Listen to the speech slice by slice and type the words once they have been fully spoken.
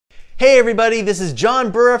Hey everybody, this is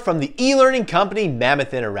John Bura from the e-learning company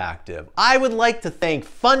Mammoth Interactive. I would like to thank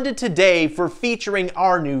Funded Today for featuring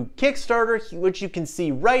our new Kickstarter, which you can see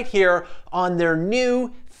right here on their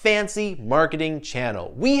new fancy marketing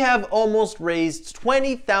channel. We have almost raised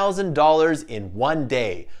 $20,000 in one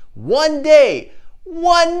day. One day!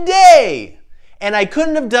 One day! And I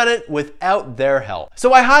couldn't have done it without their help.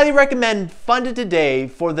 So I highly recommend Funded Today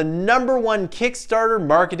for the #1 Kickstarter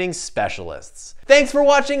marketing specialists. Thanks for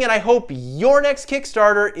watching, and I hope your next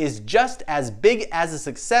Kickstarter is just as big as a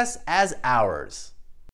success as ours.